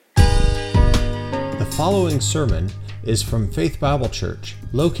following sermon is from Faith Bible Church,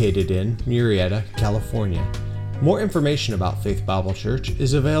 located in Murrieta, California. More information about Faith Bible Church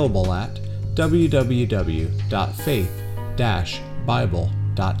is available at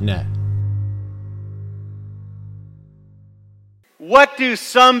www.faith-bible.net. What do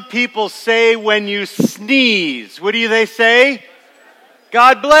some people say when you sneeze? What do they say?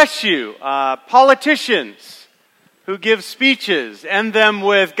 God bless you. Politicians who give speeches end them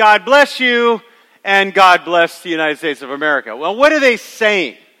with God bless you and God bless the United States of America. Well, what are they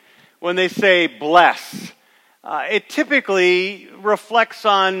saying when they say bless? It typically reflects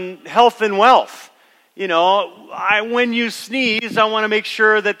on health and wealth. You know, when you sneeze, I want to make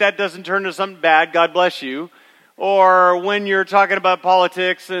sure that doesn't turn to something bad. God bless you. Or when you're talking about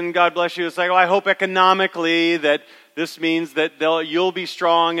politics and God bless you, it's like, I hope economically that this means that you'll be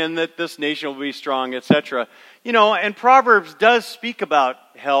strong and that this nation will be strong, etc. You know, and Proverbs does speak about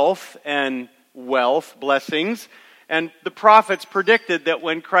health and wealth, blessings. And the prophets predicted that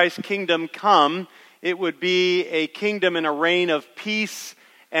when Christ's kingdom come, it would be a kingdom and a reign of peace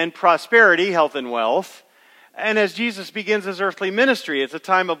and prosperity, health and wealth. And as Jesus begins his earthly ministry, it's a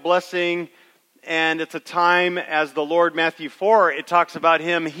time of blessing, and it's a time, as the Lord, Matthew 4, it talks about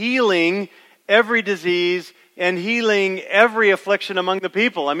him healing every disease and healing every affliction among the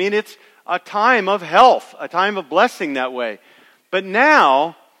people. I mean, it's a time of health, a time of blessing that way. But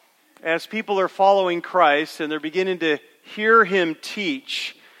now, as people are following Christ and they're beginning to hear him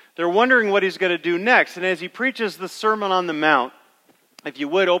teach, they're wondering what he's going to do next. And as he preaches the Sermon on the Mount, if you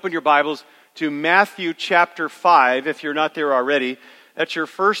would, open your Bibles to Matthew chapter 5, if you're not there already. That's your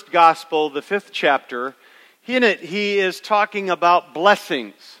first gospel, the 5th chapter. In it, he is talking about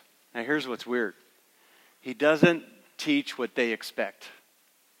blessings. Now, here's what's weird. He doesn't teach what they expect.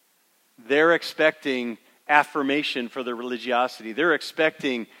 They're expecting affirmation for their religiosity. They're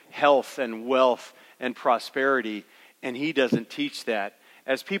expecting health and wealth and prosperity, and he doesn't teach that.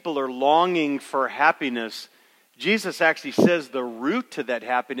 As people are longing for happiness, Jesus actually says the root to that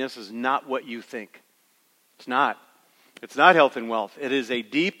happiness is not what you think. It's not. It's not health and wealth. It is a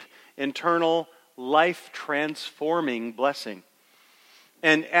deep, internal, life-transforming blessing.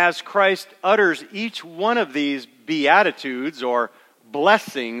 And as Christ utters each one of these beatitudes, or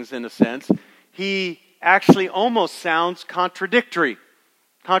blessings in a sense, he actually almost sounds contradictory.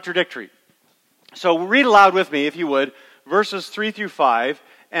 So read aloud with me, if you would, verses 3 through 5,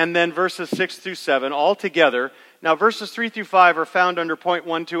 and then verses 6 through 7, all together. Now, verses 3 through 5 are found under point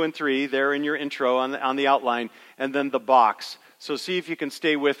 1, 2, and 3, there in your intro on the outline, and then the box. So see if you can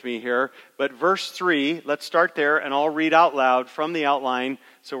stay with me here. But verse 3, let's start there, and I'll read out loud from the outline,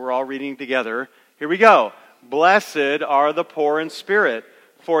 so we're all reading together. Here we go. Blessed are the poor in spirit,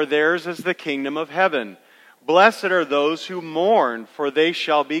 for theirs is the kingdom of heaven. Blessed are those who mourn, for they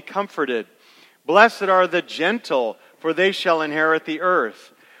shall be comforted. Blessed are the gentle, for they shall inherit the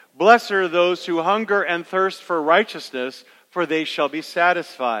earth. Blessed are those who hunger and thirst for righteousness, for they shall be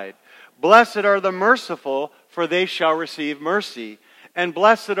satisfied. Blessed are the merciful, for they shall receive mercy. And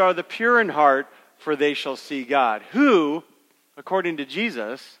blessed are the pure in heart, for they shall see God. Who, according to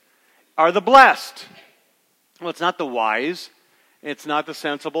Jesus, are the blessed? Well, it's not the wise. It's not the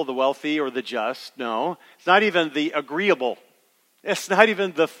sensible, the wealthy, or the just. No. It's not even the agreeable. It's not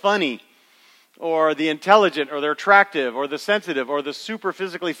even the funny, or the intelligent, or the attractive, or the sensitive, or the super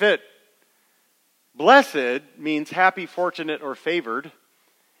physically fit. Blessed means happy, fortunate, or favored.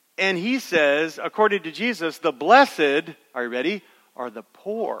 And he says, according to Jesus, the blessed, are you ready, are the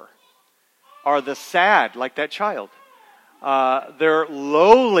poor, are the sad, like that child. They're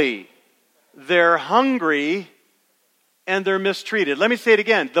lowly, they're hungry, and they're mistreated. Let me say it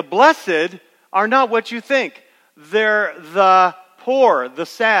again. The blessed are not what you think. They're the poor, the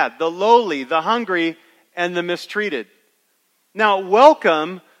sad, the lowly, the hungry, and the mistreated. Now,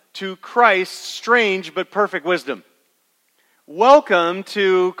 welcome to Christ's strange but perfect wisdom. Welcome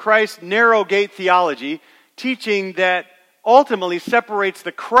to Christ's narrow gate theology, teaching that ultimately separates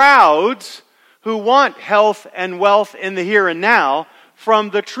the crowds who want health and wealth in the here and now from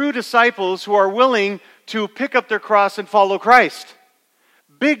the true disciples who are willing to pick up their cross and follow Christ.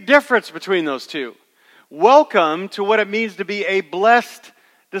 Big difference between those two. Welcome to what it means to be a blessed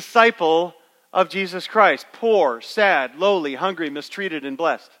disciple of Jesus Christ. Poor, sad, lowly, hungry, mistreated, and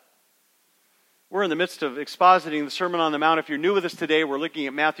blessed. We're in the midst of expositing the Sermon on the Mount. If you're new with us today, we're looking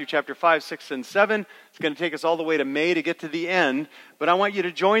at Matthew chapter 5, 6, and 7. It's going to take us all the way to May to get to the end. But I want you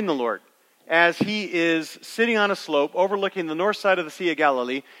to join the Lord as he is sitting on a slope overlooking the north side of the Sea of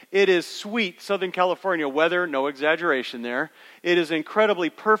Galilee. It is sweet Southern California weather, no exaggeration there. It is incredibly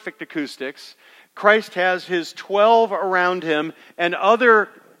perfect acoustics. Christ has his 12 around him and other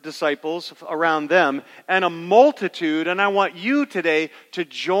disciples around them and a multitude, and I want you today to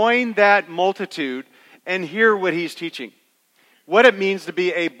join that multitude and hear what he's teaching. What it means to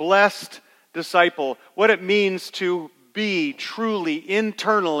be a blessed disciple, what it means to be truly,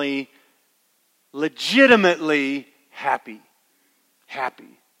 internally, legitimately happy.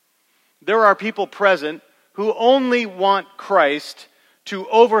 Happy. There are people present who only want Christ to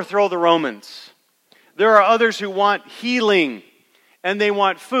overthrow the Romans. There are others who want healing and they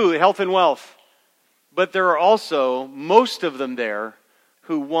want food, health and wealth. But there are also, most of them there,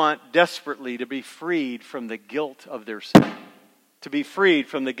 who want desperately to be freed from the guilt of their sin. To be freed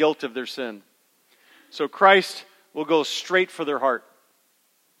from the guilt of their sin. So Christ will go straight for their heart.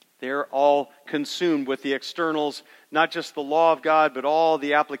 They're all consumed with the externals, not just the law of God, but all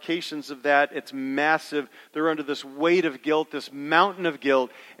the applications of that. It's massive. They're under this weight of guilt, this mountain of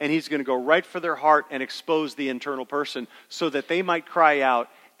guilt, and he's going to go right for their heart and expose the internal person so that they might cry out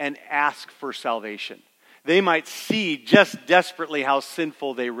and ask for salvation. They might see just desperately how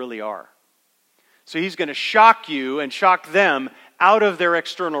sinful they really are. So he's going to shock you and shock them out of their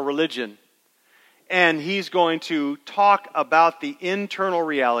external religion. And he's going to talk about the internal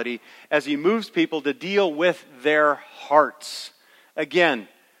reality as he moves people to deal with their hearts. Again,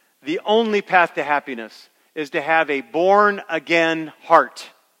 the only path to happiness is to have a born-again heart.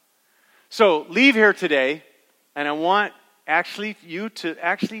 So leave here today, and I want you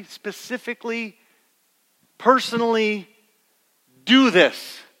to specifically, personally do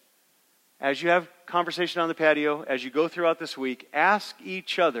this. As you have conversation on the patio, as you go throughout this week, ask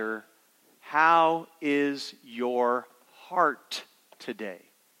each other, how is your heart today?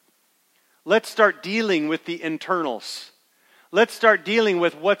 Let's start dealing with the internals. Let's start dealing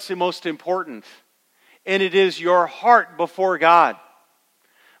with what's the most important. And it is your heart before God.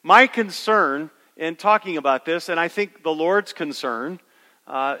 My concern in talking about this, and I think the Lord's concern,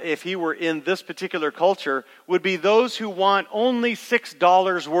 if he were in this particular culture, would be those who want only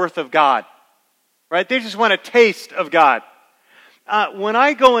 $6 worth of God. Right? They just want a taste of God. When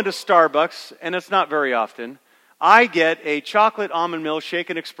I go into Starbucks, and it's not very often, I get a chocolate almond milk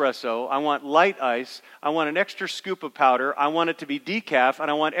shaken espresso. I want light ice. I want an extra scoop of powder. I want it to be decaf,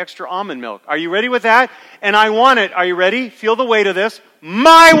 and I want extra almond milk. Are you ready with that? And I want it, are you ready? Feel the weight of this.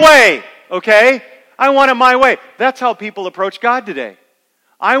 My way, okay? I want it my way. That's how people approach God today.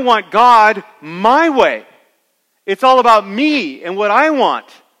 I want God my way. It's all about me and what I want.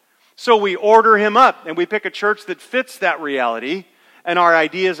 So we order him up, and we pick a church that fits that reality and our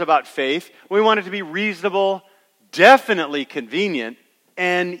ideas about faith. We want it to be reasonable, definitely convenient,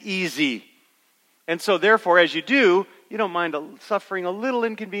 and easy. And so therefore, as you do, you don't mind suffering a little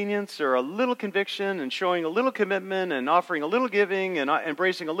inconvenience or a little conviction and showing a little commitment and offering a little giving and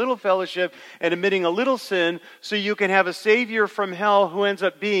embracing a little fellowship and admitting a little sin so you can have a Savior from hell who ends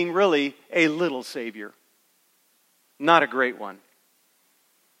up being really a little Savior. Not a great one.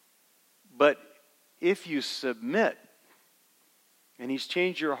 But if you submit, and he's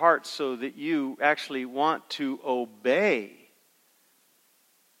changed your heart so that you actually want to obey,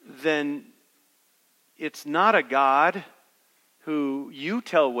 then it's not a God who you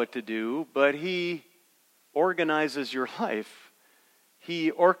tell what to do, but he organizes your life.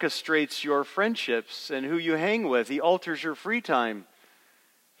 He orchestrates your friendships and who you hang with. He alters your free time.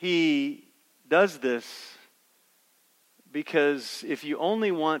 He does this because if you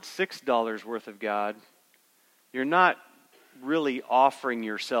only want $6 worth of God, you're not really offering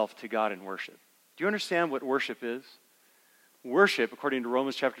yourself to God in worship. Do you understand what worship is? Worship, according to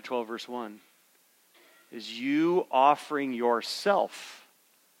Romans chapter 12, verse 1, is you offering yourself.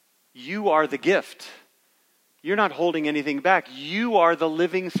 You are the gift. You're not holding anything back. You are the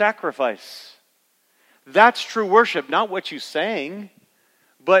living sacrifice. That's true worship, not what you sang,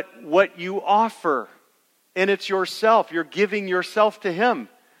 but what you offer. And it's yourself. You're giving yourself to him.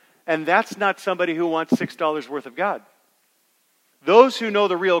 And that's not somebody who wants $6 worth of God. Those who know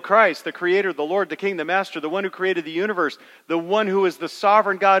the real Christ, the Creator, the Lord, the King, the Master, the one who created the universe, the one who is the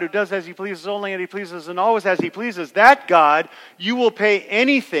sovereign God who does as he pleases, only as he pleases, and always as he pleases, that God, you will pay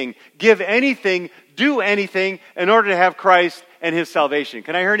anything, give anything, do anything in order to have Christ and his salvation.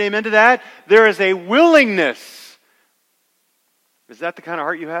 Can I hear an amen to that? There is a willingness. Is that the kind of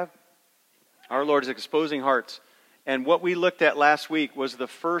heart you have? Our Lord is exposing hearts. And what we looked at last week was the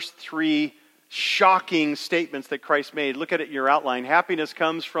first three shocking statements that Christ made. Look at it in your outline. Happiness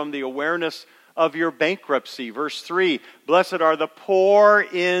comes from the awareness of your bankruptcy. Verse 3, blessed are the poor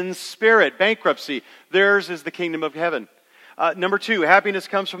in spirit. Bankruptcy. Theirs is the kingdom of heaven. Number 2, happiness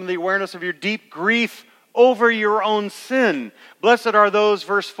comes from the awareness of your deep grief over your own sin. Blessed are those,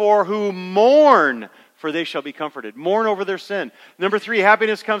 verse 4, who mourn, for they shall be comforted. Mourn over their sin. Number 3,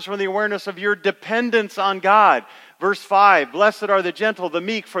 happiness comes from the awareness of your dependence on God. Verse 5, blessed are the gentle, the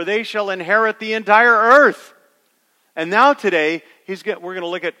meek, for they shall inherit the entire earth. And now today, we're going to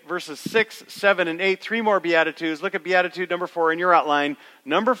look at verses 6, 7, and 8, 3 more Beatitudes. Look at Beatitude number 4 in your outline.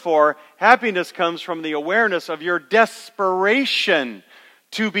 Number 4, happiness comes from the awareness of your desperation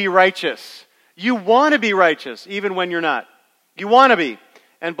to be righteous. You want to be righteous, even when you're not. You want to be.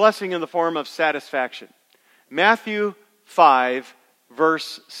 And blessing in the form of satisfaction. Matthew 5,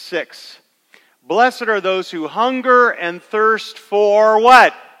 verse 6. Blessed are those who hunger and thirst for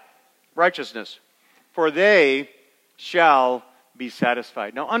what? Righteousness. For they shall be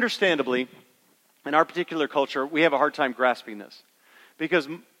satisfied. Now, understandably, in our particular culture, we have a hard time grasping this. Because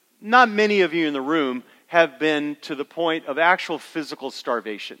not many of you in the room have been to the point of actual physical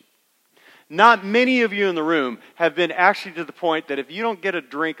starvation. Not many of you in the room have been actually to the point that if you don't get a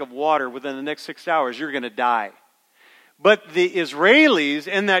drink of water within the next 6 hours, you're going to die. But the Israelis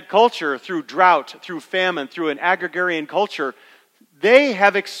in that culture, through drought, through famine, through an agrarian culture, they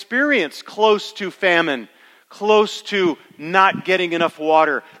have experienced close to famine, close to not getting enough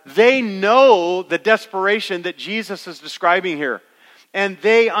water. They know the desperation that Jesus is describing here. And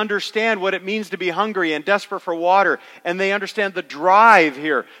they understand what it means to be hungry and desperate for water. And they understand the drive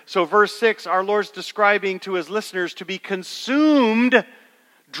here. So verse 6, our Lord's describing to his listeners to be consumed,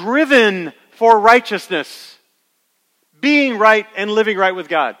 driven for righteousness. Being right and living right with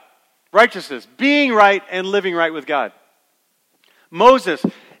God. Righteousness. Being right and living right with God. Moses,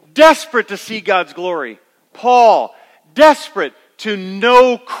 desperate to see God's glory. Paul, desperate to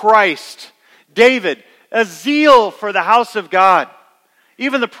know Christ. David, a zeal for the house of God.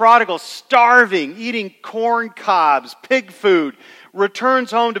 Even the prodigal, starving, eating corn cobs, pig food,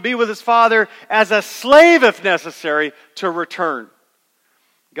 returns home to be with his father as a slave if necessary to return.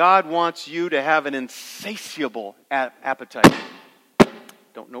 God wants you to have an insatiable appetite.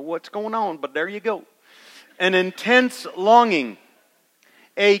 Don't know what's going on, but there you go. An intense longing.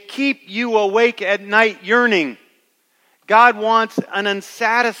 A keep you awake at night yearning. God wants an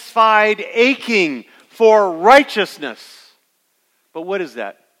unsatisfied aching for righteousness. But what is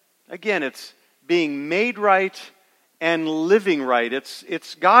that? Again, it's being made right and living right.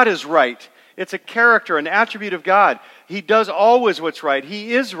 It's God is right. It's a character, an attribute of God. He does always what's right.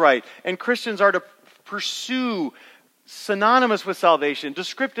 He is right. And Christians are to pursue, synonymous with salvation,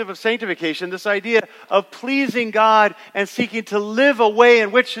 descriptive of sanctification, this idea of pleasing God and seeking to live a way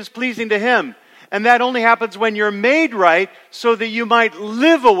in which is pleasing to Him. And that only happens when you're made right so that you might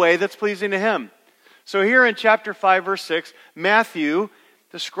live a way that's pleasing to Him. So here in chapter 5, verse 6, Matthew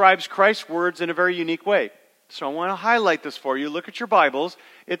describes Christ's words in a very unique way. So I want to highlight this for you. Look at your Bibles.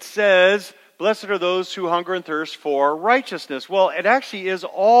 It says, blessed are those who hunger and thirst for righteousness. Well, it actually is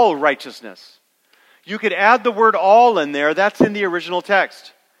all righteousness. You could add the word all in there. That's in the original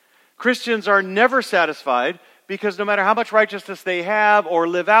text. Christians are never satisfied because no matter how much righteousness they have or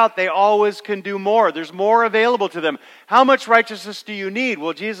live out, they always can do more. There's more available to them. How much righteousness do you need?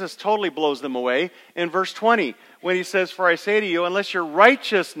 Well, Jesus totally blows them away in verse 20 when he says, for I say to you, unless your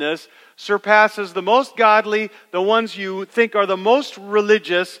righteousness surpasses the most godly, the ones you think are the most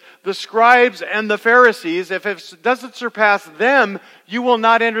religious, the scribes and the Pharisees, if it doesn't surpass them, you will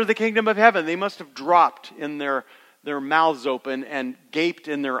not enter the kingdom of heaven. They must have dropped in their mouths open and gaped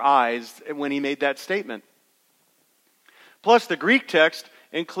in their eyes when he made that statement. Plus, the Greek text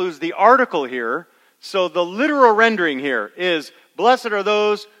includes the article here. So the literal rendering here is, blessed are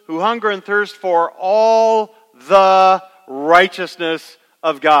those who hunger and thirst for all the righteousness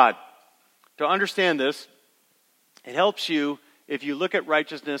of God. To understand this, it helps you if you look at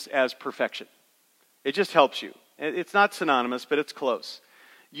righteousness as perfection. It just helps you. It's not synonymous, but it's close.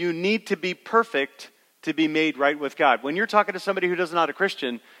 You need to be perfect to be made right with God. When you're talking to somebody who is not a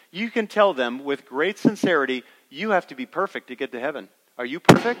Christian, you can tell them with great sincerity, you have to be perfect to get to heaven. Are you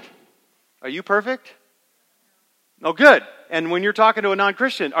perfect? Are you perfect? Oh, good. And when you're talking to a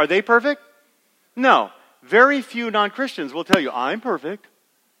non-Christian, are they perfect? No. Very few non-Christians will tell you, I'm perfect.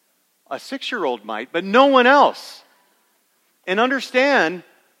 A 6-year-old might, but no one else. And understand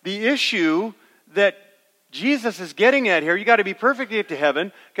the issue that Jesus is getting at here. You got to be perfect to get to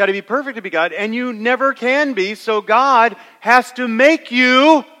heaven. Got to be perfect to be God. And you never can be, so God has to make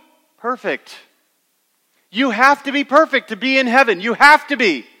you perfect. You have to be perfect to be in heaven. You have to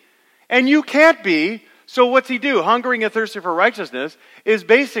be. And you can't be. So what's he do? Hungering and thirsting for righteousness is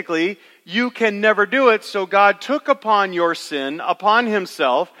basically you can never do it, so God took upon your sin, upon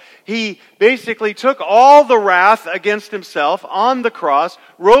himself. He basically took all the wrath against himself on the cross,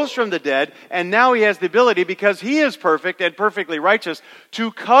 rose from the dead, and now he has the ability, because he is perfect and perfectly righteous,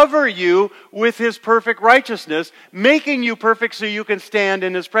 to cover you with his perfect righteousness, making you perfect so you can stand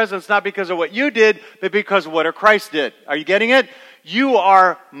in his presence, not because of what you did, but because of what Christ did. Are you getting it? You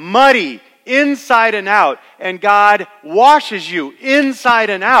are muddy inside and out, and God washes you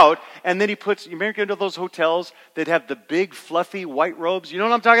inside and out, and then he puts, you remember into those hotels that have the big fluffy white robes? You know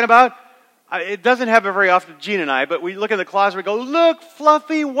what I'm talking about? It doesn't happen very often, Gene and I, but we look in the closet, we go, look,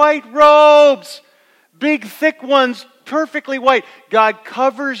 fluffy white robes, big thick ones, perfectly white. God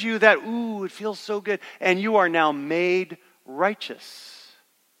covers you that, ooh, it feels so good, and you are now made righteous.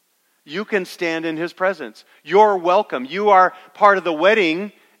 You can stand in his presence. You're welcome. You are part of the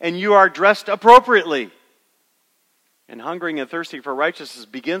wedding, and you are dressed appropriately. And hungering and thirsting for righteousness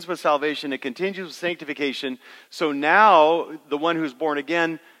begins with salvation. It continues with sanctification. So now, the one who's born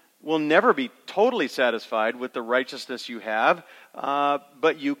again will never be totally satisfied with the righteousness you have,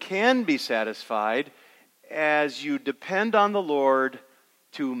 but you can be satisfied as you depend on the Lord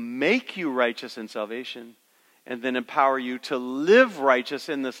to make you righteous in salvation, and then empower you to live righteous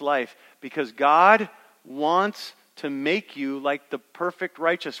in this life, because God wants to make you like the perfect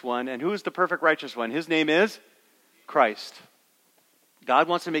righteous one. And who is the perfect righteous one? His name is Christ. God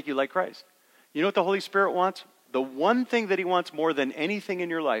wants to make you like Christ. You know what the Holy Spirit wants? The one thing that he wants more than anything in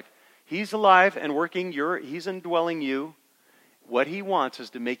your life, he's alive and working, he's indwelling you. What he wants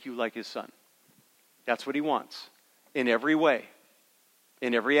is to make you like his son. That's what he wants. In every way,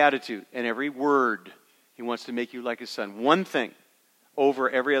 in every attitude, in every word, he wants to make you like his son. One thing over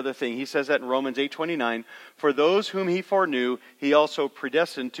every other thing. He says that in Romans 8:29. For those whom he foreknew, he also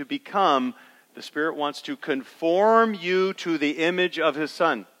predestined to become. The Spirit wants to conform you to the image of his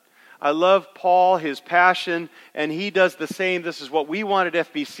Son. I love Paul, his passion, and he does the same. This is what we want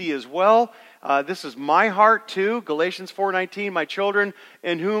at FBC as well. This is my heart too. Galatians 4:19, my children,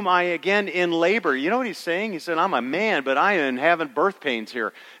 in whom I again in labor. You know what he's saying? He said, I'm a man, but I am having birth pains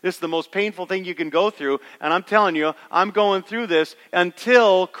here. This is the most painful thing you can go through. And I'm telling you, I'm going through this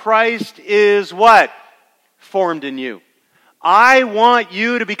until Christ is what? Formed in you. I want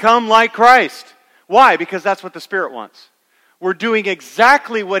you to become like Christ. Why? Because that's what the Spirit wants. We're doing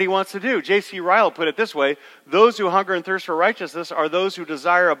exactly what he wants to do. J.C. Ryle put it this way: those who hunger and thirst for righteousness are those who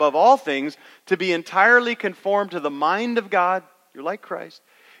desire above all things to be entirely conformed to the mind of God. You're like Christ.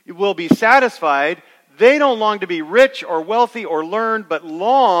 You will be satisfied. They don't long to be rich or wealthy or learned, but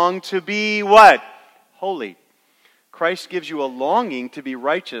long to be what? Holy. Christ gives you a longing to be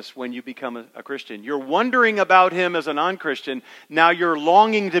righteous when you become a Christian. You're wondering about him as a non-Christian. Now you're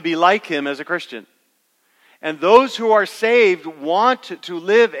longing to be like him as a Christian. And those who are saved want to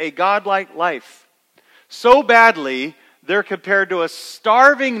live a godlike life so badly, they're compared to a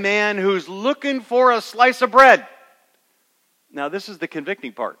starving man who's looking for a slice of bread. Now, this is the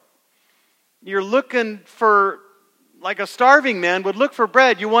convicting part. You're looking for, like a starving man would look for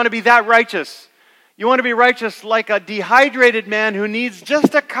bread. You want to be that righteous. You want to be righteous like a dehydrated man who needs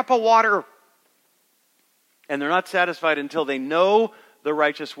just a cup of water. And they're not satisfied until they know the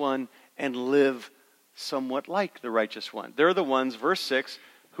righteous one and live somewhat like the righteous one. They're the ones, verse 6,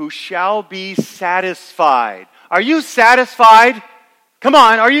 who shall be satisfied. Are you satisfied? Come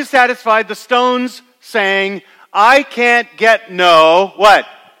on, are you satisfied? The stones saying, I can't get no, what?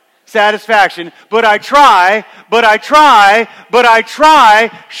 Satisfaction. But I try.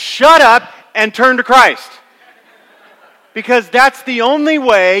 Shut up and turn to Christ. Because that's the only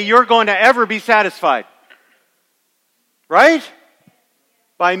way you're going to ever be satisfied. Right?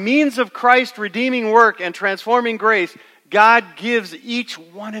 By means of Christ's redeeming work and transforming grace, God gives each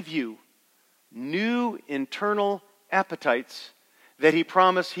one of you new internal appetites that he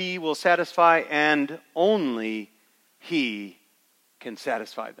promised he will satisfy, and only he can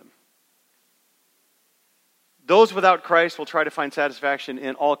satisfy them. Those without Christ will try to find satisfaction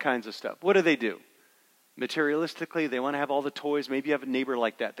in all kinds of stuff. What do? Materialistically, they want to have all the toys. Maybe you have a neighbor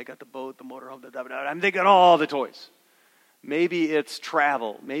like that. They got the boat, the motorhome, they got all the toys. Maybe it's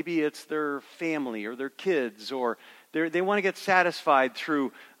travel. Maybe it's their family or their kids, or they want to get satisfied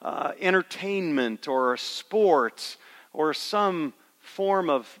through entertainment or sports or some form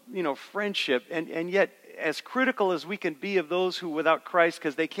of friendship. And yet, as critical as we can be of those who without Christ,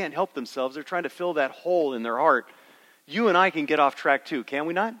 because they can't help themselves, they're trying to fill that hole in their heart, you and I can get off track too, can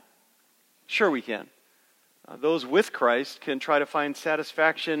we not? Sure we can. Those with Christ can try to find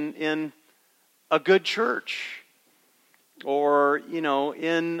satisfaction in a good church, or,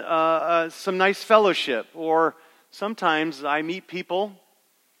 in some nice fellowship. Or sometimes I meet people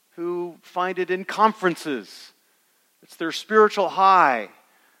who find it in conferences. It's their spiritual high.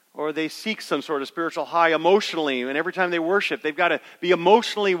 Or they seek some sort of spiritual high emotionally. And every time they worship, they've got to be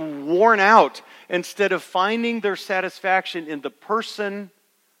emotionally worn out instead of finding their satisfaction in the person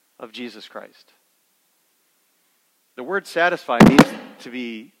of Jesus Christ. The word satisfy means to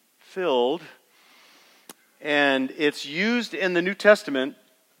be filled. And it's used in the New Testament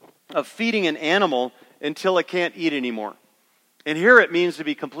of feeding an animal until it can't eat anymore. And here it means to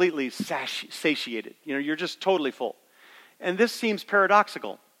be completely satiated. You're just totally full. And this seems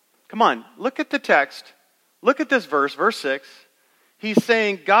paradoxical. Come on, look at the text. Look at this verse, verse 6. He's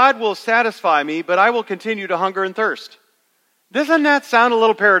saying, God will satisfy me, but I will continue to hunger and thirst. Doesn't that sound a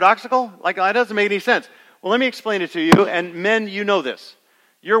little paradoxical? Like, that doesn't make any sense. Well, let me explain it to you. And men, you know this.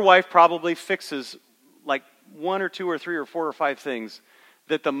 Your wife probably fixes like 1 or 2 or 3 or 4 or 5 things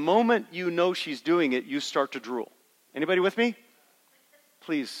that the moment you know she's doing it, you start to drool. Anybody with me?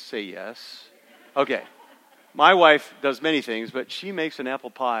 Please say yes. Okay. My wife does many things, but she makes an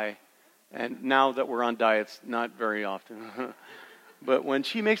apple pie, and now that we're on diets, not very often. But when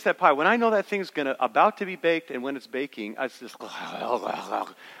she makes that pie, when I know that thing's about to be baked, and when it's baking, it's just,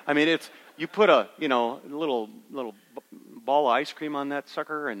 I mean, you put a little ball of ice cream on that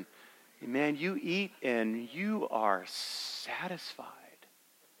sucker, and man, you eat and you are satisfied.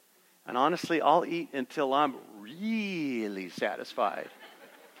 And honestly, I'll eat until I'm really satisfied.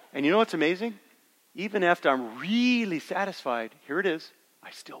 And you know what's amazing? Even after I'm really satisfied, here it is,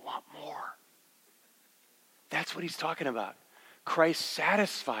 I still want more. That's what he's talking about. Christ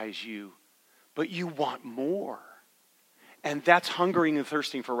satisfies you, but you want more. And that's hungering and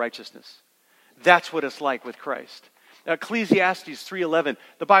thirsting for righteousness. That's what it's like with Christ. Ecclesiastes 3:11,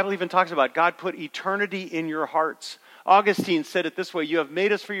 the Bible even talks about God put eternity in your hearts. Augustine said it this way, you have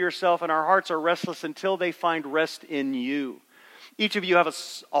made us for yourself, and our hearts are restless until they find rest in you. Each of you have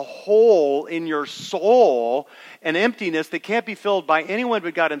a hole in your soul, an emptiness that can't be filled by anyone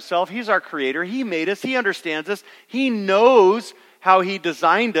but God himself. He's our creator. He made us. He understands us. He knows how he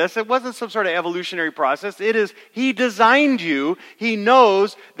designed us. It wasn't some sort of evolutionary process. It is, he designed you. He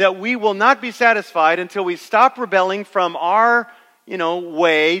knows that we will not be satisfied until we stop rebelling from our,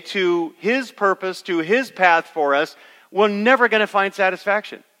 way to his purpose, to his path for us. We're never going to find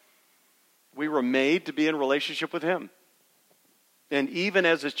satisfaction. We were made to be in relationship with him. And even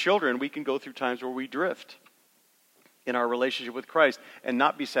as his children, we can go through times where we drift in our relationship with Christ and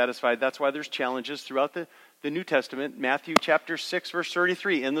not be satisfied. That's why there's challenges throughout the New Testament. Matthew chapter 6, verse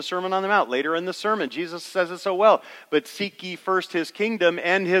 33, in the Sermon on the Mount. Later in the sermon, Jesus says it so well. But seek ye first his kingdom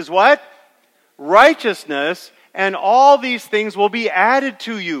and his what? Righteousness, and all these things will be added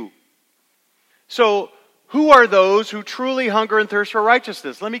to you. So, who are those who truly hunger and thirst for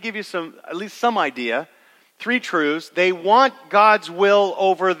righteousness? Let me give you at least some idea. 3 truths. They want God's will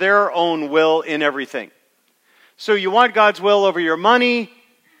over their own will in everything. So you want God's will over your money,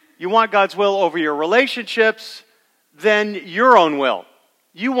 you want God's will over your relationships, then your own will.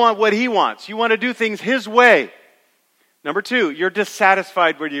 You want what he wants. You want to do things his way. Number 2, you're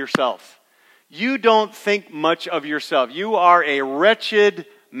dissatisfied with yourself. You don't think much of yourself. You are a wretched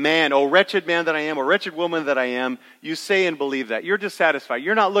man. Oh, wretched man that I am, or wretched woman that I am. You say and believe that. You're dissatisfied.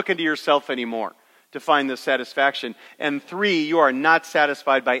 You're not looking to yourself anymore to find this satisfaction. And 3, you are not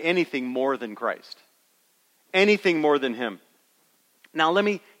satisfied by anything more than Christ. Anything more than him. Now let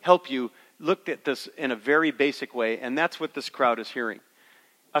me help you look at this in a very basic way, and that's what this crowd is hearing.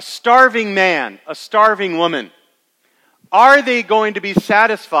 A starving man, a starving woman, are they going to be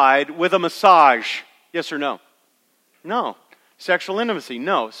satisfied with a massage? Yes or no? No. Sexual intimacy?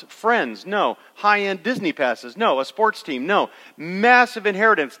 No. Friends? No. High-end Disney passes? No. A sports team? No. Massive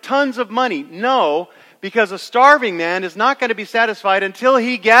inheritance? Tons of money? No. Because a starving man is not going to be satisfied until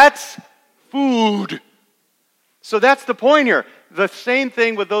he gets food. So that's the point here. The same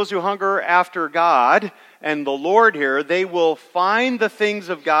thing with those who hunger after God and the Lord here. They will find the things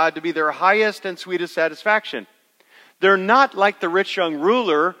of God to be their highest and sweetest satisfaction. They're not like the rich young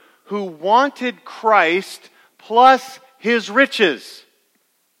ruler who wanted Christ plus his riches.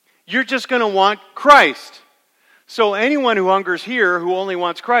 You're just going to want Christ. So anyone who hungers here who only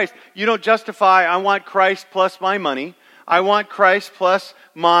wants Christ, you don't justify, I want Christ plus my money. I want Christ plus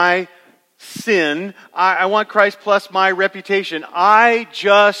my sin. I want Christ plus my reputation. I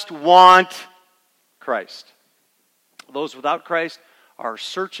just want Christ. Those without Christ are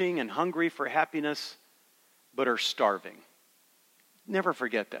searching and hungry for happiness, but are starving. Never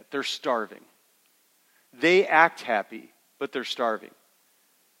forget that. They're starving. They act happy, but they're starving.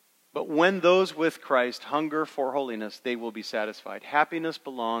 But when those with Christ hunger for holiness, they will be satisfied. Happiness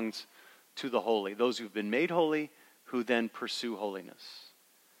belongs to the holy, those who've been made holy, who then pursue holiness.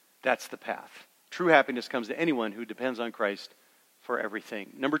 That's the path. True happiness comes to anyone who depends on Christ for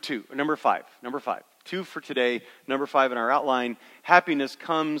everything. Number five. Two for today. Number 5 in our outline. Happiness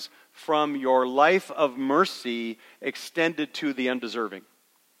comes from your life of mercy extended to the undeserving.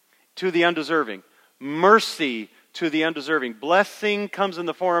 To the undeserving. Mercy to the undeserving. Blessing comes in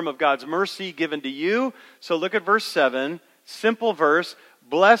the form of God's mercy given to you. So look at verse 7. Simple verse.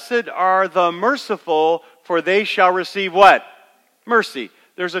 Blessed are the merciful, for they shall receive what? Mercy.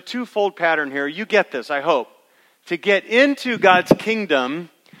 There's a twofold pattern here. You get this, I hope. To get into God's kingdom,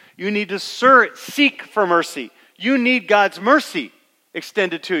 you need to seek for mercy. You need God's mercy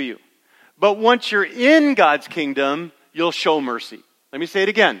extended to you. But once you're in God's kingdom, you'll show mercy. Let me say it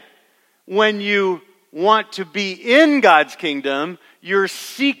again. When you want to be in God's kingdom, you're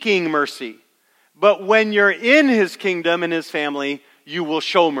seeking mercy. But when you're in His kingdom and His family, you will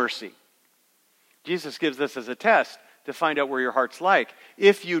show mercy. Jesus gives this as a test to find out where your heart's like.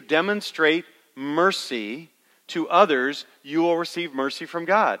 If you demonstrate mercy to others, you will receive mercy from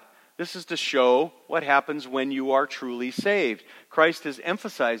God. This is to show what happens when you are truly saved. Christ is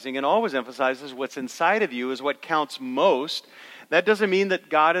emphasizing and always emphasizes what's inside of you is what counts most. That doesn't mean that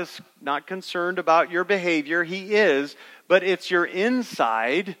God is not concerned about your behavior. He is, but it's your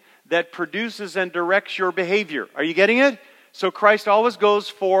inside that produces and directs your behavior. Are you getting it? So Christ always goes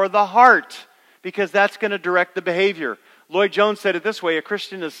for the heart because that's going to direct the behavior. Lloyd Jones said it this way, a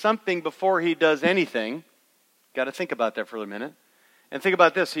Christian is something before he does anything. Got to think about that for a minute. And think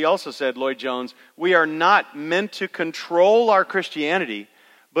about this. He also said, Lloyd Jones, we are not meant to control our Christianity,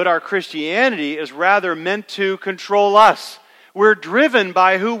 but our Christianity is rather meant to control us. We're driven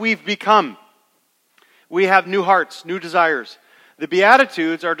by who we've become. We have new hearts, new desires. The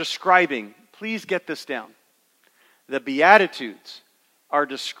Beatitudes are describing, please get this down. The Beatitudes are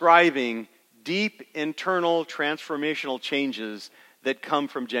describing deep internal transformational changes that come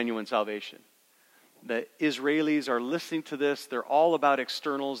from genuine salvation. The Israelis are listening to this. They're all about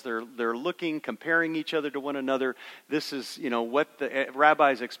externals. They're looking, comparing each other to one another. This is, what the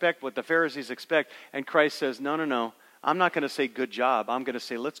rabbis expect, what the Pharisees expect. And Christ says, no. I'm not going to say good job. I'm going to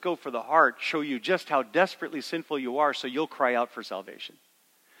say, let's go for the heart, show you just how desperately sinful you are so you'll cry out for salvation.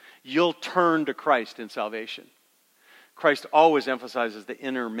 You'll turn to Christ in salvation. Christ always emphasizes the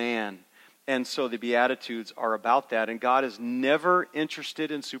inner man. And so the Beatitudes are about that. And God is never interested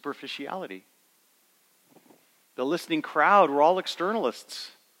in superficiality. The listening crowd were all externalists.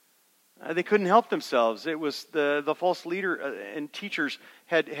 They couldn't help themselves. It was the false leader and teachers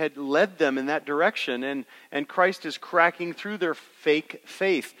had led them in that direction. And Christ is cracking through their fake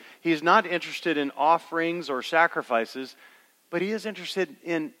faith. He's not interested in offerings or sacrifices, but He is interested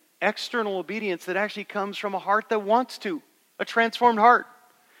in external obedience that actually comes from a heart that wants to. A transformed heart.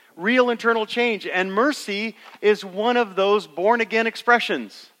 Real internal change. And mercy is one of those born-again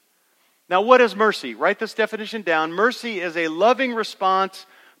expressions. Now, what is mercy? Write this definition down. Mercy is a loving response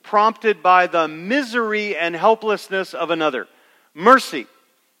prompted by the misery and helplessness of another. Mercy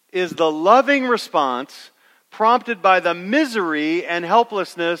is the loving response prompted by the misery and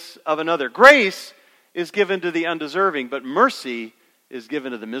helplessness of another. Grace is given to the undeserving, but mercy is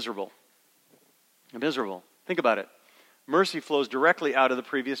given to the miserable. The miserable. Think about it. Mercy flows directly out of the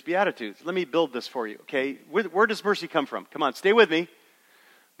previous Beatitudes. Let me build this for you, okay? Where does mercy come from? Come on, stay with me.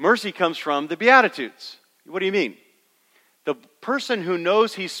 Mercy comes from the Beatitudes. What do you mean? The person who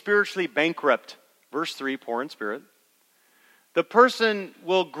knows he's spiritually bankrupt, verse 3, poor in spirit. The person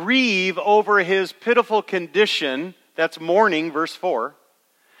will grieve over his pitiful condition, that's mourning, verse 4.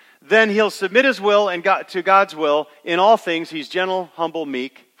 Then he'll submit his will to God's will. In all things, he's gentle, humble,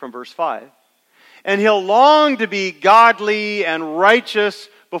 meek, from verse 5. And he'll long to be godly and righteous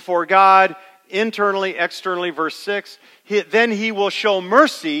before God, internally, externally, verse 6. Then he will show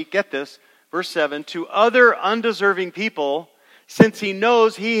mercy, get this, verse 7, to other undeserving people, since he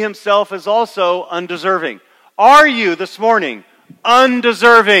knows he himself is also undeserving. Are you this morning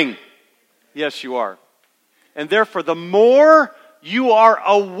undeserving? Yes, you are. And therefore, the more you are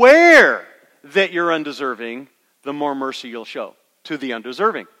aware that you're undeserving, the more mercy you'll show to the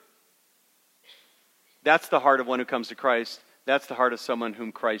undeserving. That's the heart of one who comes to Christ. That's the heart of someone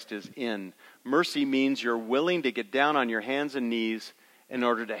whom Christ is in. Mercy means you're willing to get down on your hands and knees in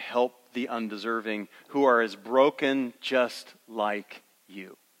order to help the undeserving who are as broken just like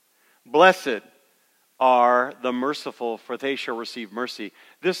you. Blessed are the merciful, for they shall receive mercy.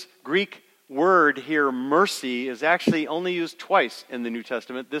 This Greek word here, mercy, is actually only used twice in the New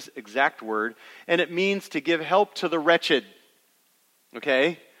Testament, this exact word, and it means to give help to the wretched.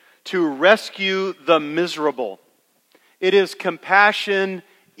 Okay? To rescue the miserable. It is compassion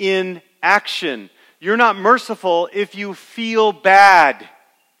in action. You're not merciful if you feel bad.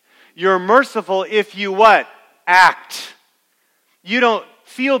 You're merciful if you what? Act. You don't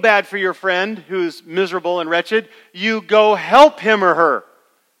feel bad for your friend who's miserable and wretched. You go help him or her.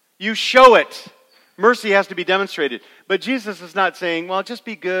 You show it. Mercy has to be demonstrated. But Jesus is not saying, well, just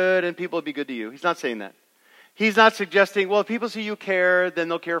be good and people will be good to you. He's not saying that. He's not suggesting, well, if people see you care, then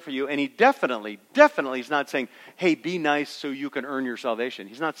they'll care for you. And he definitely is not saying, hey, be nice so you can earn your salvation.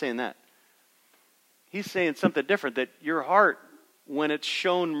 He's not saying that. He's saying something different, that your heart, when it's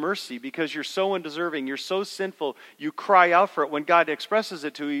shown mercy, because you're so undeserving, you're so sinful, you cry out for it. When God expresses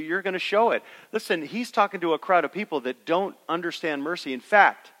it to you, you're going to show it. Listen, he's talking to a crowd of people that don't understand mercy. In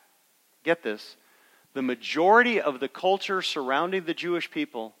fact, get this, the majority of the culture surrounding the Jewish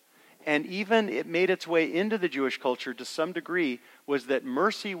people, and even it made its way into the Jewish culture to some degree, was that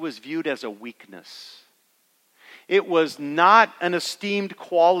mercy was viewed as a weakness. It was not an esteemed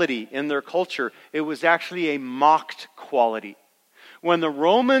quality in their culture. It was actually a mocked quality. When the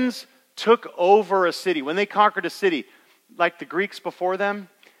Romans took over a city, when they conquered a city, like the Greeks before them,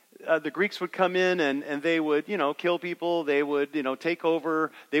 the Greeks would come in and they would, kill people. They would, take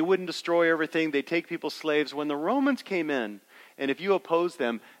over. They wouldn't destroy everything. They'd take people's slaves. When the Romans came in, and if you opposed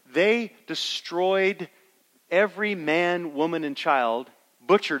them, they destroyed every man, woman, and child,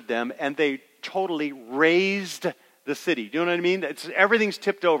 butchered them, and they totally razed the city. Do you know what I mean? Everything's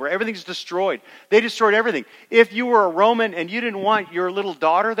tipped over. Everything's destroyed. They destroyed everything. If you were a Roman and you didn't want your little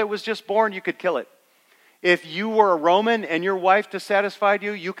daughter that was just born, you could kill it. If you were a Roman and your wife dissatisfied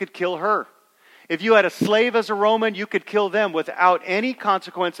you, you could kill her. If you had a slave as a Roman, you could kill them without any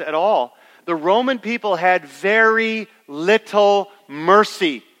consequence at all. The Roman people had very little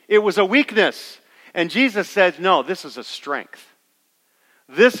mercy. It was a weakness. And Jesus said, no, this is a strength.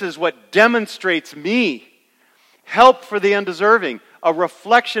 This is what demonstrates me. Help for the undeserving. A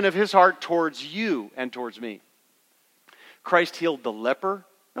reflection of his heart towards you and towards me. Christ healed the leper.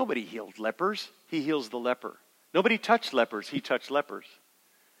 Nobody healed lepers. He heals the leper. Nobody touched lepers. He touched lepers.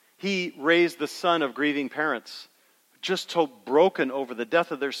 He raised the son of grieving parents. Just so broken over the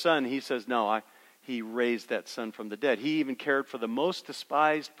death of their son, he says, no, he raised that son from the dead. He even cared for the most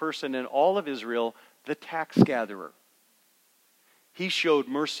despised person in all of Israel, the tax gatherer. He showed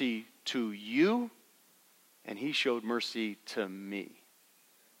mercy to you, and he showed mercy to me.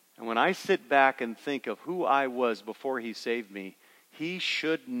 And when I sit back and think of who I was before he saved me, he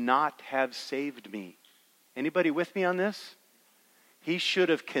should not have saved me. Anybody with me on this? He should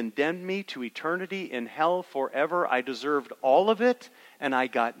have condemned me to eternity in hell forever. I deserved all of it, and I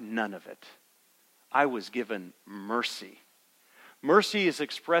got none of it. I was given mercy. Mercy is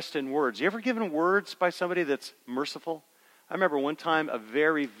expressed in words. You ever given words by somebody that's merciful? I remember one time a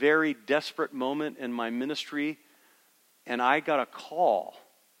very, very desperate moment in my ministry, and I got a call.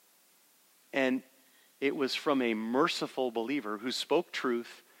 And it was from a merciful believer who spoke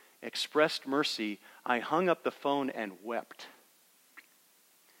truth, expressed mercy. I hung up the phone and wept.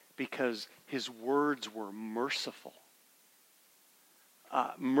 Because his words were merciful.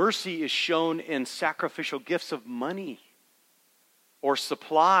 Mercy is shown in sacrificial gifts of money or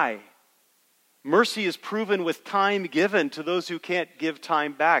supply. Mercy is proven with time given to those who can't give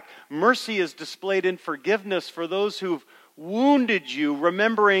time back. Mercy is displayed in forgiveness for those who've wounded you,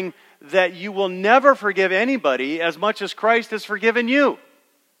 remembering that you will never forgive anybody as much as Christ has forgiven you.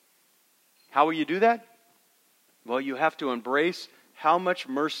 How will you do that? Well, you have to embrace how much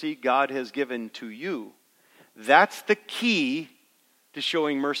mercy God has given to you. That's the key to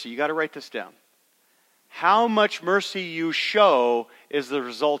showing mercy. You got to write this down. How much mercy you show is the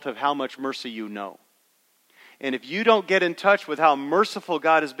result of how much mercy you know. And if you don't get in touch with how merciful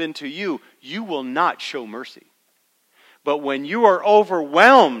God has been to you, you will not show mercy. But when you are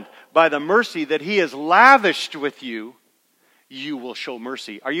overwhelmed by the mercy that he has lavished with you, you will show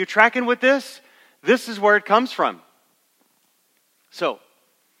mercy. Are you tracking with this? This is where it comes from. So,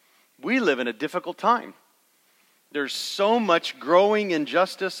 we live in a difficult time. There's so much growing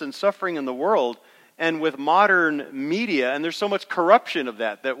injustice and suffering in the world, and with modern media, and there's so much corruption of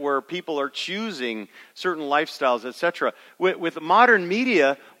that where people are choosing certain lifestyles, etc. With modern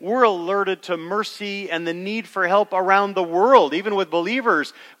media, we're alerted to mercy and the need for help around the world. Even with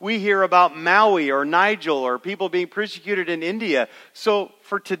believers, we hear about Maui or Nigel or people being persecuted in India. So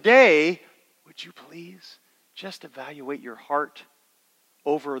for today, would you please just evaluate your heart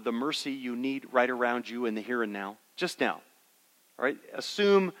over the mercy you need right around you in the here and now. Just now. All right?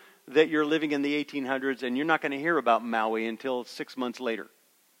 Assume that you're living in the 1800s and you're not going to hear about Maui until 6 months later.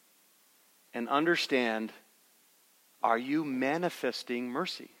 And understand, are you manifesting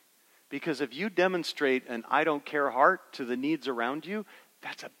mercy? Because if you demonstrate an I don't care heart to the needs around you,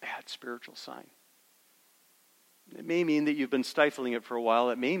 that's a bad spiritual sign. It may mean that you've been stifling it for a while.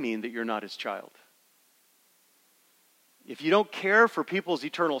 It may mean that you're not his child. If you don't care for people's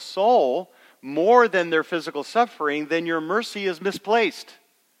eternal soul more than their physical suffering, then your mercy is misplaced.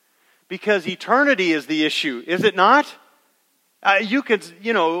 Because eternity is the issue, is it not? You could,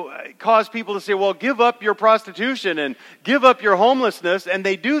 cause people to say, well, give up your prostitution and give up your homelessness, and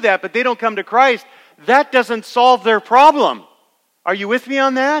they do that, but they don't come to Christ. That doesn't solve their problem. Are you with me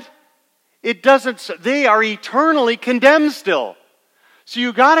on that? It doesn't. They are eternally condemned still. So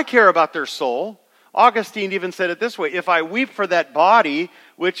you got to care about their soul. Augustine even said it this way: if I weep for that body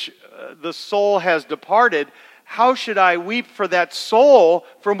which the soul has departed, how should I weep for that soul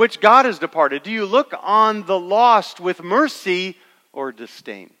from which God has departed? Do you look on the lost with mercy or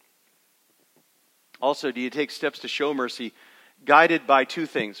disdain? Also, do you take steps to show mercy guided by two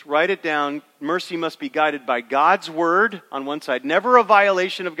things? Write it down. Mercy must be guided by God's word on one side, never a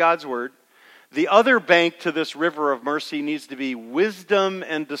violation of God's word. The other bank to this river of mercy needs to be wisdom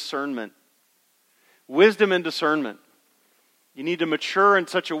and discernment. Wisdom and discernment. You need to mature in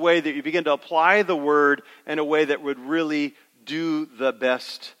such a way that you begin to apply the word in a way that would really do the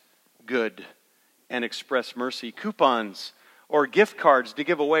best good and express mercy. Coupons or gift cards to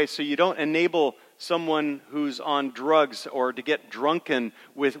give away so you don't enable someone who's on drugs or to get drunken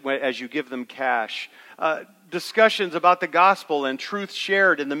as you give them cash. Discussions about the gospel and truth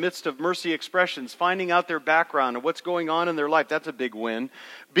shared in the midst of mercy expressions, finding out their background and what's going on in their life. That's a big win.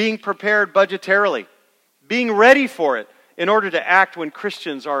 Being prepared budgetarily. Being ready for it in order to act when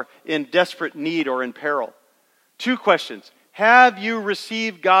Christians are in desperate need or in peril. Two questions. Have you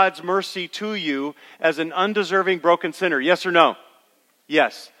received God's mercy to you as an undeserving broken sinner? Yes or no?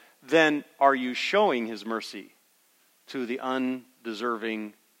 Yes. Then are you showing his mercy to the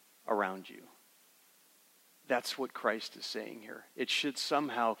undeserving around you? That's what Christ is saying here. It should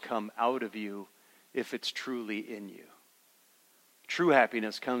somehow come out of you if it's truly in you. True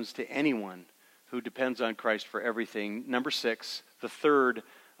happiness comes to anyone who depends on Christ for everything. Number 6, the third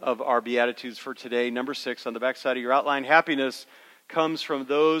of our Beatitudes for today. Number 6 on the back side of your outline. Happiness comes from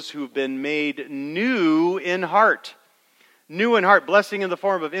those who've been made new in heart. New in heart. Blessing in the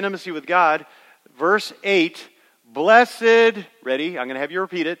form of intimacy with God. Verse 8. Blessed, ready, I'm going to have you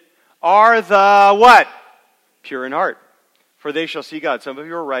repeat it, are the what? Pure in heart. For they shall see God. Some of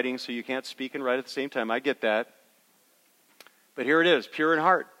you are writing, so you can't speak and write at the same time. I get that. But here it is, pure in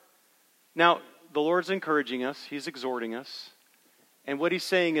heart. Now, the Lord's encouraging us. He's exhorting us. And what he's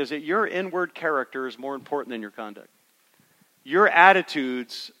saying is that your inward character is more important than your conduct. Your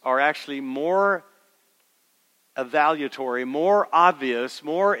attitudes are actually more evaluatory, more obvious,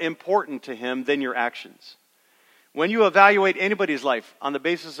 more important to him than your actions. When you evaluate anybody's life on the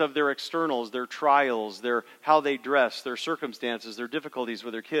basis of their externals, their trials, how they dress, their circumstances, their difficulties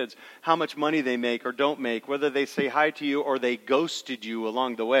with their kids, how much money they make or don't make, whether they say hi to you or they ghosted you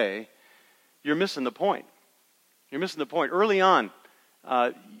along the way, you're missing the point. You're missing the point. Early on,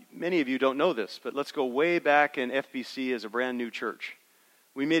 many of you don't know this, but let's go way back in FBC as a brand new church.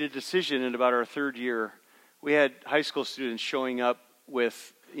 We made a decision in about our third year. We had high school students showing up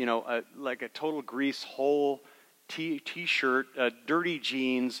with, like a total grease hole T-shirt, dirty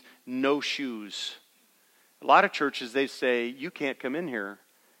jeans, no shoes. A lot of churches, they say, you can't come in here.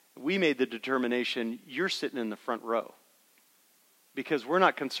 We made the determination, you're sitting in the front row. Because we're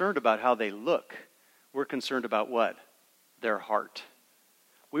not concerned about how they look. We're concerned about what? Their heart.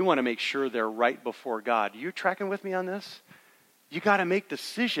 We want to make sure they're right before God. You tracking with me on this? You got to make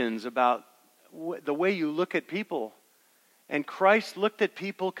decisions about the way you look at people. And Christ looked at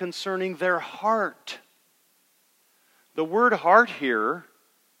people concerning their heart. The word heart here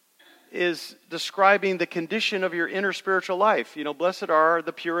is describing the condition of your inner spiritual life. Blessed are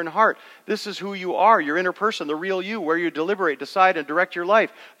the pure in heart. This is who you are, your inner person, the real you, where you deliberate, decide, and direct your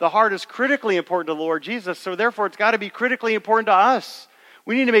life. The heart is critically important to the Lord Jesus, so therefore it's got to be critically important to us.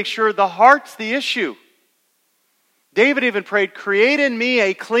 We need to make sure the heart's the issue. David even prayed, create in me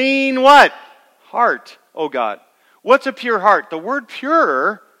a clean what? Heart, O God. What's a pure heart? The word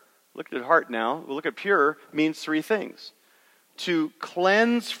pure, look at heart now, we'll look at pure, means three things. To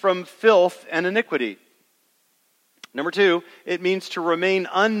cleanse from filth and iniquity. Number 2, it means to remain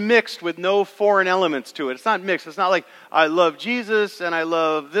unmixed with no foreign elements to it. It's not mixed. It's not like I love Jesus and I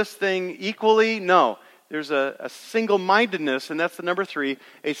love this thing equally. No, there's a single-mindedness, and that's the number 3,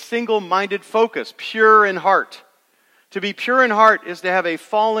 a single-minded focus, pure in heart. To be pure in heart is to have a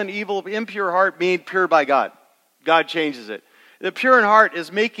fallen, evil, impure heart made pure by God. God changes it. The pure in heart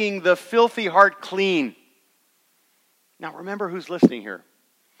is making the filthy heart clean. Now remember who's listening here.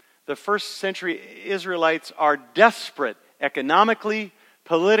 The first century Israelites are desperate economically,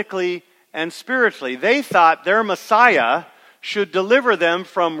 politically, and spiritually. They thought their Messiah should deliver them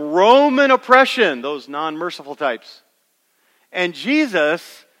from Roman oppression, those non-merciful types. And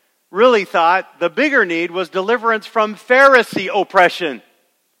Jesus really thought the bigger need was deliverance from Pharisee oppression.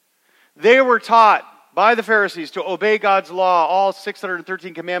 They were taught by the Pharisees to obey God's law, all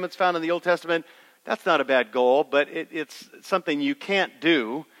 613 commandments found in the Old Testament. That's not a bad goal, but it's something you can't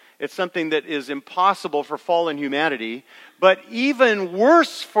do. It's something that is impossible for fallen humanity. But even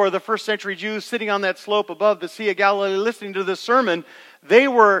worse for the first century Jews sitting on that slope above the Sea of Galilee listening to this sermon, they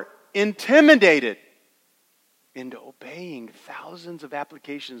were intimidated into obeying thousands of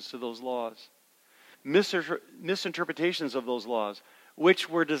applications to those laws, misinterpretations of those laws, which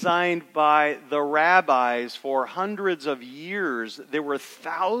were designed by the rabbis for hundreds of years. There were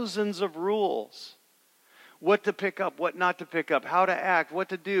thousands of rules. What to pick up, what not to pick up, how to act, what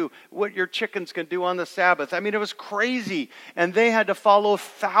to do, what your chickens can do on the Sabbath. I mean, it was crazy. And they had to follow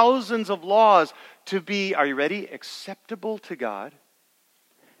thousands of laws to be, are you ready, acceptable to God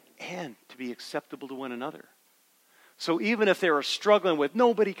and to be acceptable to one another. So even if they were struggling with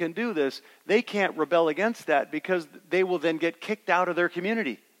nobody can do this, they can't rebel against that because they will then get kicked out of their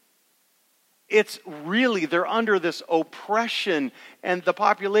community. It's really, they're under this oppression, and the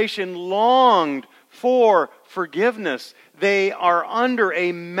population longed for forgiveness. They are under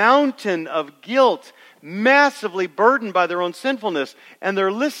a mountain of guilt, massively burdened by their own sinfulness, and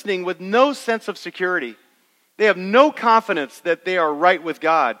they're listening with no sense of security. They have no confidence that they are right with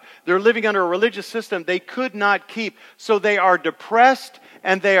God. They're living under a religious system they could not keep, so they are depressed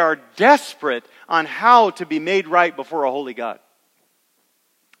and they are desperate on how to be made right before a holy God.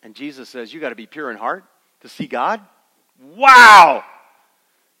 And Jesus says, you got to be pure in heart to see God. Wow!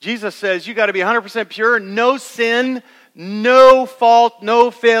 Jesus says, you got to be 100% pure, no sin, no fault, no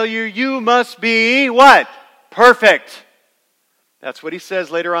failure. You must be what? Perfect. That's what he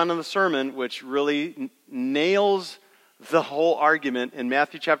says later on in the sermon, which really nails the whole argument in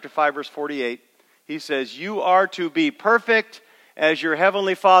Matthew chapter 5, verse 48. He says, you are to be perfect as your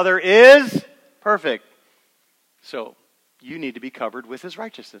heavenly Father is perfect. So, you need to be covered with his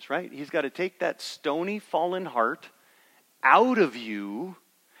righteousness, right? He's got to take that stony, fallen heart out of you,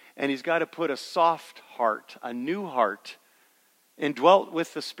 and he's got to put a soft heart, a new heart, indwelt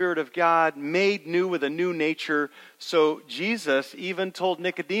with the Spirit of God, made new with a new nature. So Jesus even told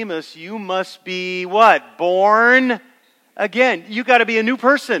Nicodemus, you must be what? Born again. You got to be a new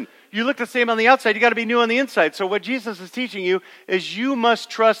person. You look the same on the outside, you got to be new on the inside. So what Jesus is teaching you is you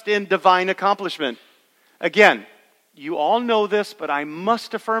must trust in divine accomplishment. Again, you all know this, but I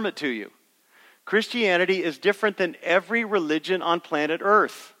must affirm it to you. Christianity is different than every religion on planet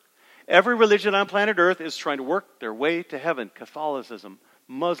Earth. Every religion on planet Earth is trying to work their way to heaven. Catholicism,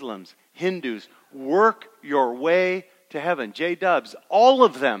 Muslims, Hindus, work your way to heaven. J-dubs, all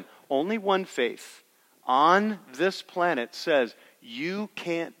of them. Only one faith on this planet says you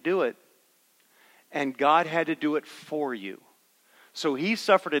can't do it. And God had to do it for you. So he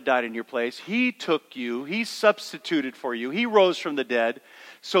suffered and died in your place. He took you. He substituted for you. He rose from the dead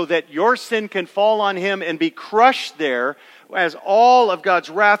so that your sin can fall on him and be crushed there as all of God's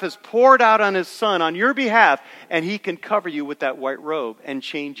wrath is poured out on his Son on your behalf, and he can cover you with that white robe and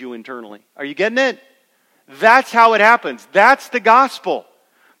change you internally. Are you getting it? That's how it happens. That's the gospel.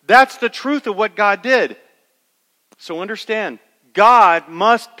 That's the truth of what God did. So understand, God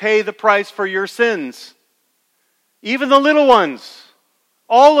must pay the price for your sins. Even the little ones,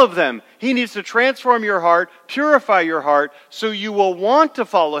 all of them. He needs to transform your heart, purify your heart, so you will want to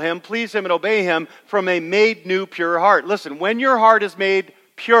follow him, please him, and obey him from a made new, pure heart. Listen, when your heart is made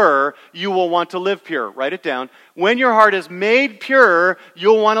pure, you will want to live pure. Write it down. When your heart is made pure,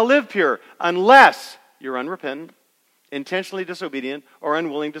 you'll want to live pure, unless you're unrepentant, intentionally disobedient, or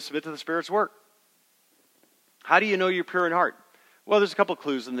unwilling to submit to the Spirit's work. How do you know you're pure in heart? Well, there's a couple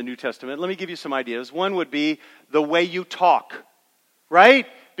clues in the New Testament. Let me give you some ideas. One would be the way you talk, right?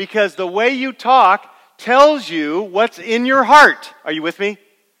 Because the way you talk tells you what's in your heart. Are you with me?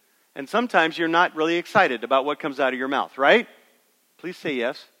 And sometimes you're not really excited about what comes out of your mouth, right? Please say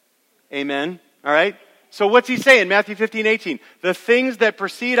yes. Amen. All right? So what's he saying? Matthew 15:18. The things that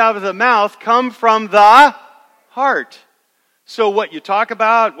proceed out of the mouth come from the heart. So what you talk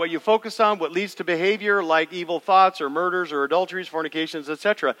about, what you focus on, what leads to behavior like evil thoughts or murders or adulteries, fornications,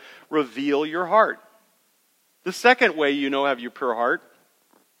 etc., reveal your heart. The second way you know have your pure heart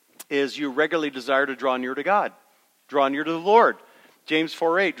is you regularly desire to draw near to God. Draw near to the Lord. James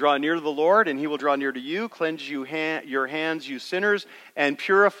 4:8, draw near to the Lord and he will draw near to you. Cleanse your hands, you sinners, and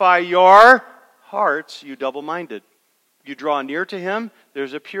purify your hearts, you double-minded. You draw near to him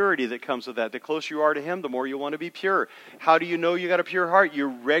There's a purity that comes with that. The closer you are to Him, the more you want to be pure. How do you know you got a pure heart? You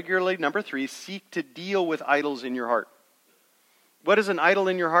regularly, number 3, seek to deal with idols in your heart. What is an idol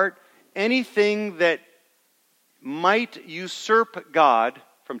in your heart? Anything that might usurp God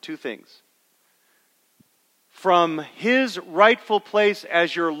from 2 things. From His rightful place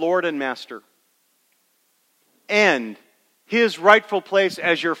as your Lord and Master, and His rightful place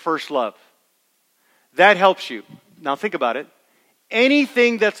as your first love. That helps you. Now think about it.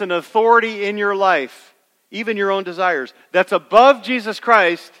 Anything that's an authority in your life, even your own desires, that's above Jesus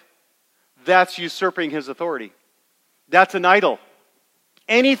Christ, that's usurping His authority. That's an idol.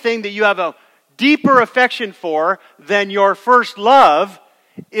 Anything that you have a deeper affection for than your first love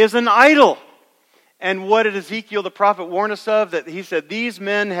is an idol. And what did Ezekiel the prophet warn us of? That he said, these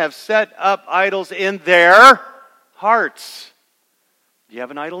men have set up idols in their hearts. Do you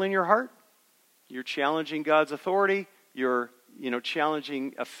have an idol in your heart? You're challenging God's authority. You're,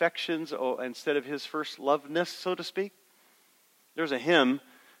 challenging affections instead of His first loveness, so to speak. There's a hymn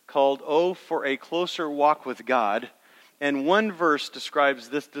called, "Oh, for a Closer Walk with God." And one verse describes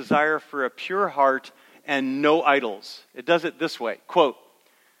this desire for a pure heart and no idols. It does it this way, quote,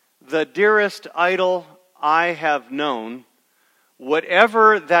 "The dearest idol I have known,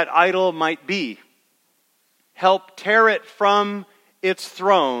 whatever that idol might be, help tear it from its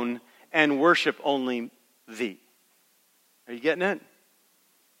throne and worship only Thee." Are you getting it?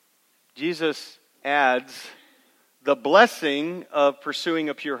 Jesus adds, the blessing of pursuing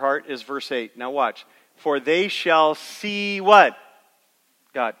a pure heart is verse 8. Now watch. For they shall see what?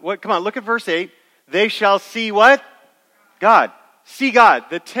 God. What? Come on, look at verse 8. They shall see what? God. See God.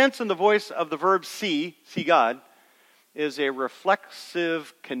 The tense and the voice of the verb see God, is a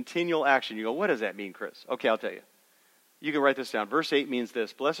reflexive, continual action. You go, what does that mean, Chris? Okay, I'll tell you. You can write this down. Verse 8 means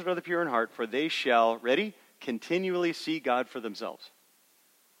this. Blessed are the pure in heart, for they shall, ready? Continually see God for themselves.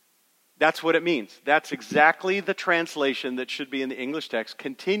 That's what it means. That's exactly the translation that should be in the English text.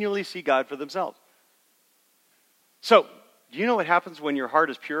 Continually see God for themselves. So, do you know what happens when your heart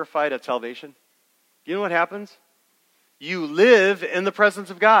is purified at salvation? Do you know what happens? You live in the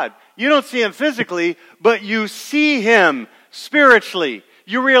presence of God. You don't see Him physically, but you see Him spiritually.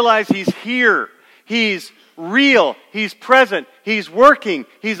 You realize He's here. He's real. He's present. He's working.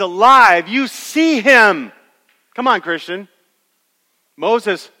 He's alive. You see Him. Come on, Christian.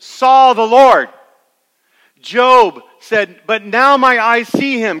 Moses saw the Lord. Job said, but now my eyes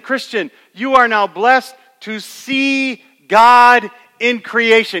see Him. Christian, you are now blessed to see God in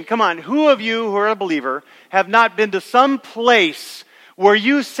creation. Come on, who of you who are a believer have not been to some place where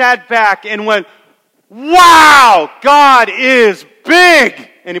you sat back and went, wow, God is big?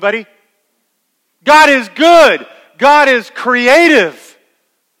 Anybody? God is good. God is creative.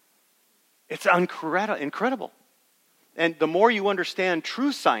 It's incredible. And the more you understand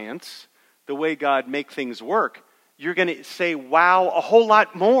true science, the way God makes things work, you're going to say, wow, a whole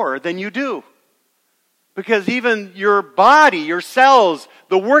lot more than you do. Because even your body, your cells,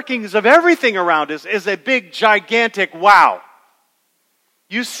 the workings of everything around us is a big, gigantic wow.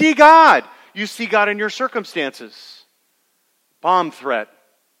 You see God. You see God in your circumstances. Bomb threat.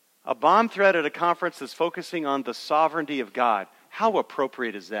 A bomb threat at a conference that's focusing on the sovereignty of God. How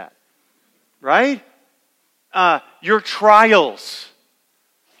appropriate is that? Right? Your trials.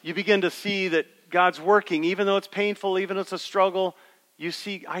 You begin to see that God's working, even though it's painful, even though it's a struggle. You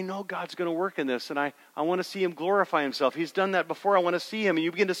see, I know God's going to work in this, and I want to see Him glorify Himself. He's done that before. I want to see Him. And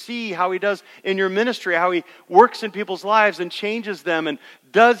you begin to see how He does in your ministry, how He works in people's lives and changes them and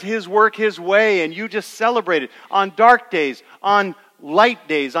does His work His way, and you just celebrate it. On dark days, on light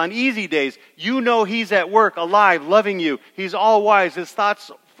days, on easy days, you know He's at work, alive, loving you. He's all wise. His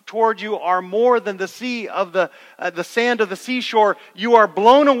thoughts toward you are more than the sea of the sand of the seashore. You are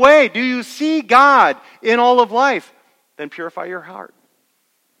blown away. Do you see God in all of life? Then purify your heart.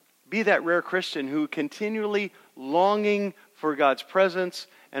 Be that rare Christian who continually longing for God's presence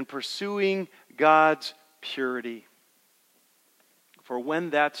and pursuing God's purity. For when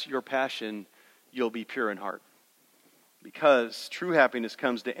that's your passion, you'll be pure in heart. Because true happiness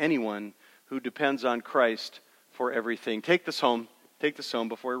comes to anyone who depends on Christ for everything. Take this home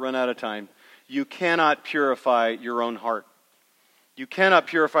before we run out of time. You cannot purify your own heart. You cannot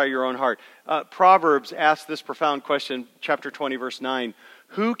purify your own heart. Proverbs asks this profound question, chapter 20, verse 9.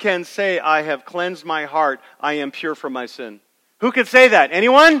 Who can say, I have cleansed my heart, I am pure from my sin? Who can say that?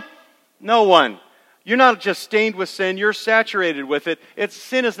 Anyone? No one. You're not just stained with sin, you're saturated with it.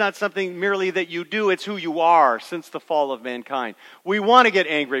 Sin is not something merely that you do, it's who you are since the fall of mankind. We want to get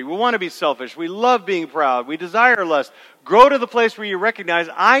angry, we want to be selfish, we love being proud, we desire lust. Grow to the place where you recognize,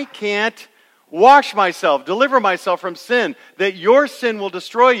 I can't wash myself, deliver myself from sin, that your sin will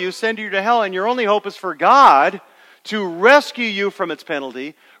destroy you, send you to hell, and your only hope is for God to rescue you from its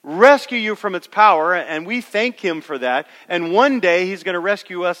penalty, rescue you from its power, and we thank Him for that. And one day He's going to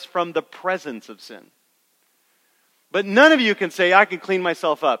rescue us from the presence of sin. But none of you can say, I can clean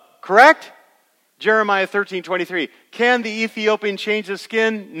myself up. Correct? Jeremiah 13:23. Can the Ethiopian change his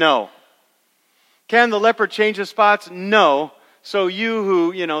skin? No. Can the leopard change his spots? No. So you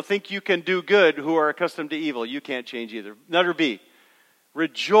who, think you can do good, who are accustomed to evil, you can't change either. Letter B.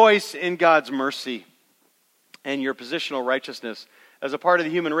 Rejoice in God's mercy and your positional righteousness. As a part of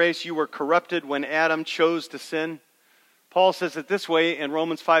the human race, you were corrupted when Adam chose to sin. Paul says it this way in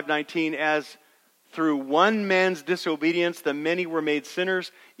Romans 5:19, as through one man's disobedience the many were made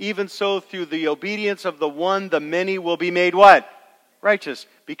sinners, even so through the obedience of the one the many will be made what? Righteous.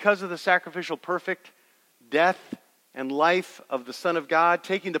 Because of the sacrificial perfect death and life of the Son of God,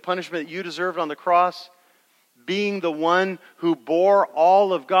 taking the punishment that you deserved on the cross, being the one who bore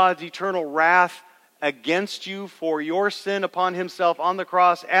all of God's eternal wrath against you for your sin upon Himself on the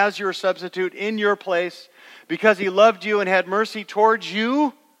cross as your substitute in your place, because He loved you and had mercy towards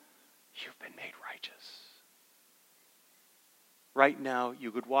you, you've been made righteous. Right now,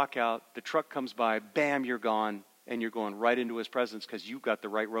 you could walk out, the truck comes by, bam, you're gone, and you're going right into His presence because you've got the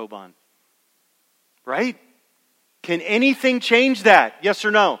right robe on. Right? Can anything change that? Yes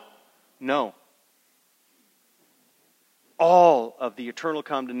or no? No. All of the eternal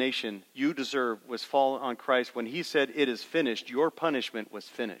condemnation you deserve was fallen on Christ. When He said, it is finished, your punishment was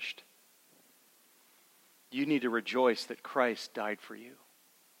finished. You need to rejoice that Christ died for you.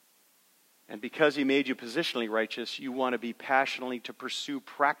 And because He made you positionally righteous, you want to be passionately to pursue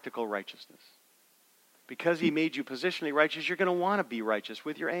practical righteousness. Because He made you positionally righteous, you're going to want to be righteous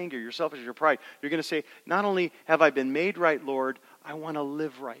with your anger, your selfishness, your pride. You're going to say, not only have I been made right, Lord, I want to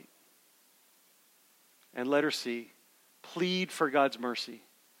live right. And letter C, plead for God's mercy.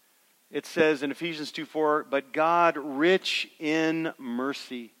 It says in Ephesians 2:4, but God rich in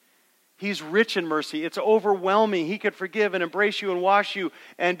mercy. He's rich in mercy. It's overwhelming. He could forgive and embrace you and wash you.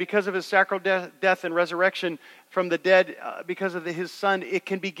 And because of His sacrificial death and resurrection from the dead, because of His Son, it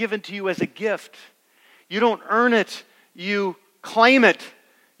can be given to you as a gift. You don't earn it. You claim it.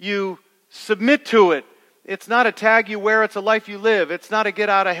 You submit to it. It's not a tag you wear, it's a life you live. It's not a get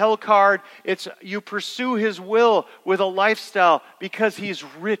out of hell card. It's you pursue His will with a lifestyle because He's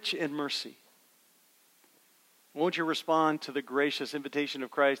rich in mercy. Won't you respond to the gracious invitation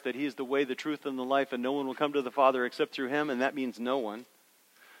of Christ that He is the way, the truth, and the life, and no one will come to the Father except through Him, and that means no one.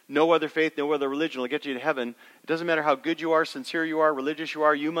 No other faith, no other religion will get you to heaven. It doesn't matter how good you are, sincere you are, religious you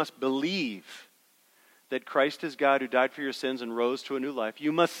are, you must believe that Christ is God who died for your sins and rose to a new life.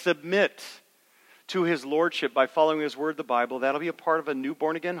 You must submit to His lordship by following His word, the Bible. That'll be a part of a new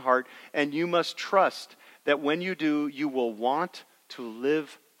born-again heart. And you must trust that when you do, you will want to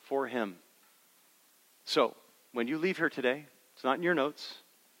live for Him. So, when you leave here today, it's not in your notes,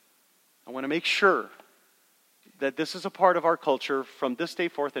 I want to make sure that this is a part of our culture from this day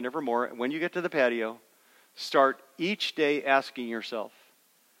forth and evermore. When you get to the patio, start each day asking yourself,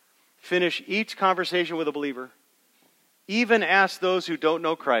 finish each conversation with a believer, even ask those who don't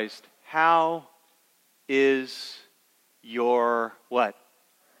know Christ, how is your what?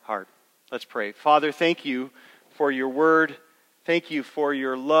 Heart. Let's pray. Father, thank you for your word. Thank you for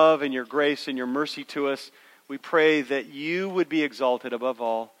your love and your grace and your mercy to us. We pray that you would be exalted above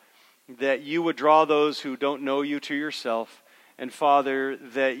all, that you would draw those who don't know you to yourself, and Father,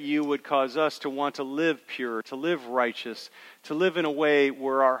 that you would cause us to want to live pure, to live righteous, to live in a way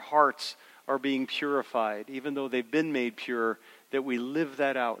where our hearts are being purified, even though they've been made pure, that we live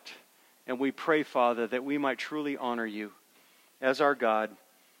that out. And we pray, Father, that we might truly honor you as our God,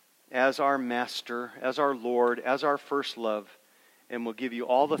 as our Master, as our Lord, as our first love, and we'll give you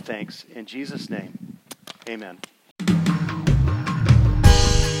all the thanks in Jesus' name. Amen.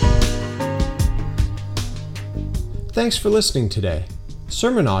 Thanks for listening today.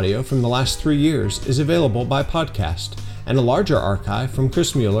 Sermon audio from the last 3 years is available by podcast, and a larger archive from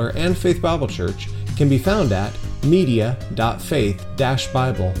Chris Mueller and Faith Bible Church can be found at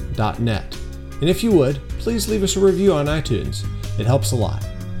media.faith-bible.net. And if you would, please leave us a review on iTunes. It helps a lot.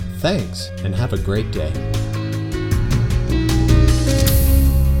 Thanks, and have a great day.